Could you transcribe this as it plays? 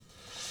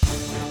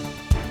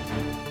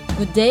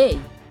Good day!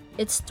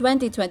 It's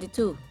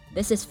 2022.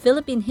 This is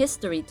Philippine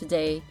History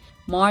Today,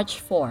 March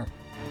 4.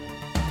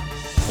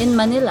 In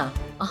Manila,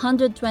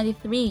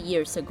 123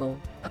 years ago,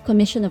 a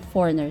commission of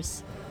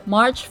foreigners,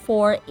 March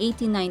 4,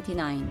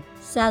 1899,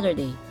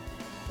 Saturday,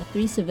 the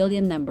three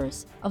civilian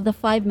members of the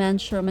five-man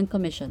Sherman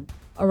Commission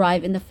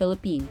arrive in the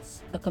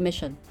Philippines. The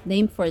commission,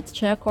 named for its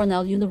chair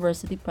Cornell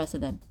University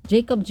president,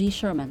 Jacob G.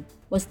 Sherman,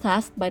 was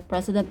tasked by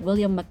President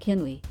William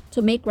McKinley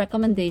to make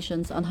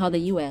recommendations on how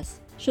the U.S.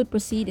 should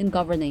proceed in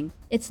governing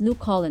its new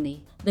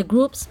colony. The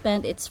group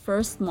spent its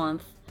first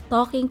month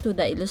talking to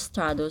the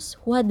Ilustrados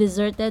who had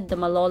deserted the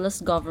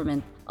Malolos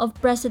government of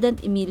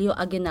President Emilio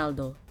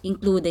Aguinaldo,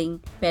 including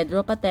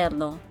Pedro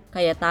Paterno,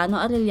 Cayetano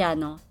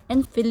Arellano,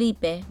 and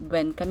Felipe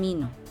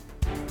Buencamino.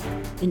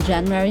 In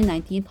January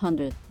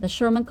 1900, the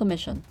Sherman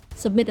Commission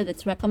submitted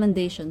its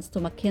recommendations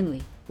to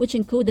McKinley, which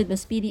included the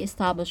speedy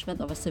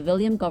establishment of a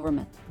civilian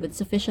government with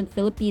sufficient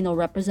Filipino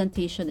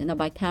representation in a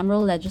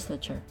bicameral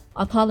legislature,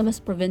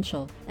 autonomous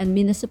provincial and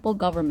municipal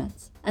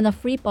governments, and a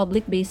free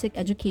public basic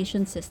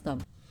education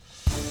system.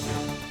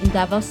 In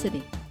Davao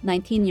City,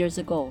 19 years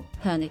ago,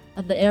 panic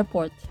at the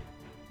airport.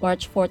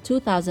 March 4,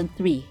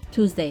 2003,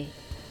 Tuesday.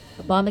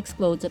 A bomb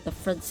explodes at the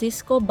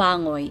Francisco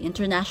Bangoy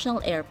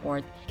International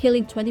Airport,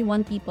 killing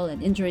 21 people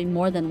and injuring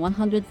more than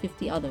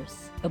 150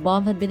 others. The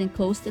bomb had been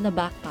enclosed in a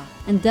backpack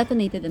and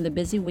detonated in the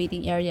busy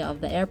waiting area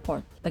of the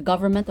airport. The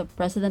government of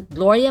President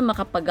Gloria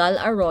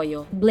Macapagal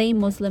Arroyo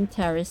blamed Muslim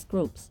terrorist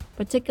groups,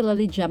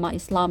 particularly Jemaah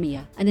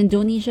Islamiyah, an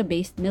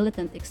Indonesia-based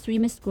militant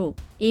extremist group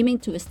aiming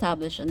to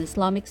establish an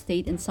Islamic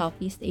State in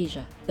Southeast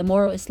Asia. The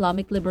Moro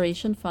Islamic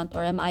Liberation Front,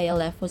 or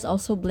MILF, was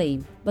also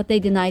blamed, but they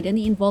denied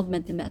any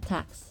involvement in the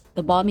attacks.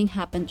 The bombing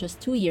happened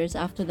just 2 years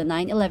after the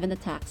 9/11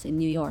 attacks in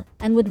New York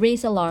and would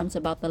raise alarms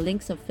about the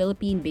links of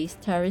Philippine-based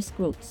terrorist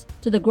groups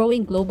to the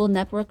growing global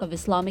network of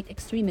Islamic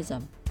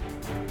extremism.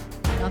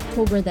 In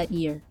October that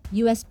year,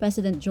 U.S.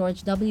 President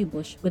George W.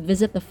 Bush would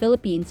visit the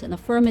Philippines and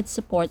affirm its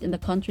support in the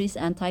country's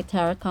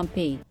anti-terror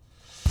campaign.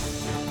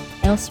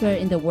 Elsewhere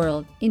in the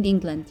world, in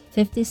England,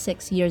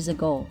 56 years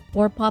ago,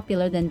 more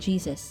popular than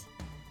Jesus.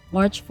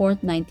 March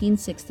 4,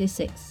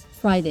 1966,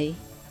 Friday.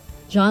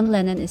 John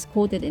Lennon is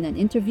quoted in an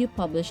interview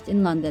published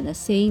in London as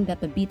saying that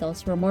the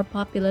Beatles were more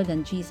popular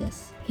than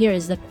Jesus. Here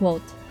is the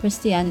quote,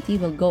 "Christianity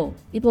will go.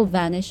 It will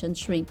vanish and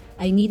shrink.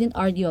 I needn't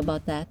argue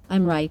about that.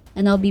 I'm right,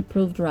 and I'll be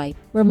proved right.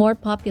 We're more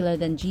popular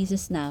than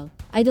Jesus now.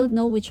 I don't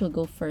know which will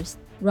go first,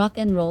 rock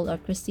and roll or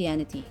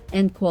Christianity."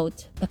 End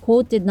quote. The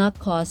quote did not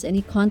cause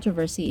any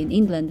controversy in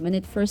England when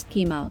it first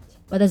came out,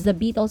 but as the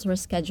Beatles were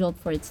scheduled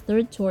for its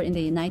third tour in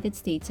the United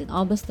States in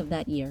August of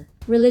that year,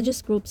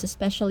 religious groups,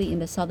 especially in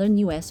the southern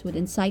U.S., would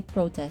incite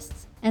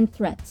protests and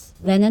threats.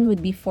 Lennon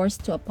would be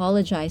forced to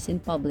apologize in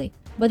public,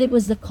 but it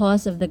was the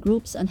cause of the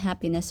group's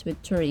unhappiness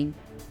with touring.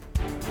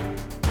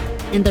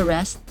 And the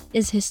rest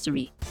is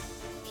history.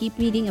 Keep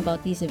reading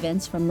about these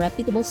events from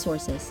reputable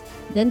sources,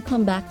 then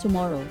come back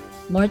tomorrow,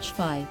 March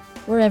 5,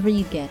 wherever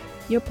you get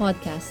your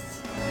podcasts.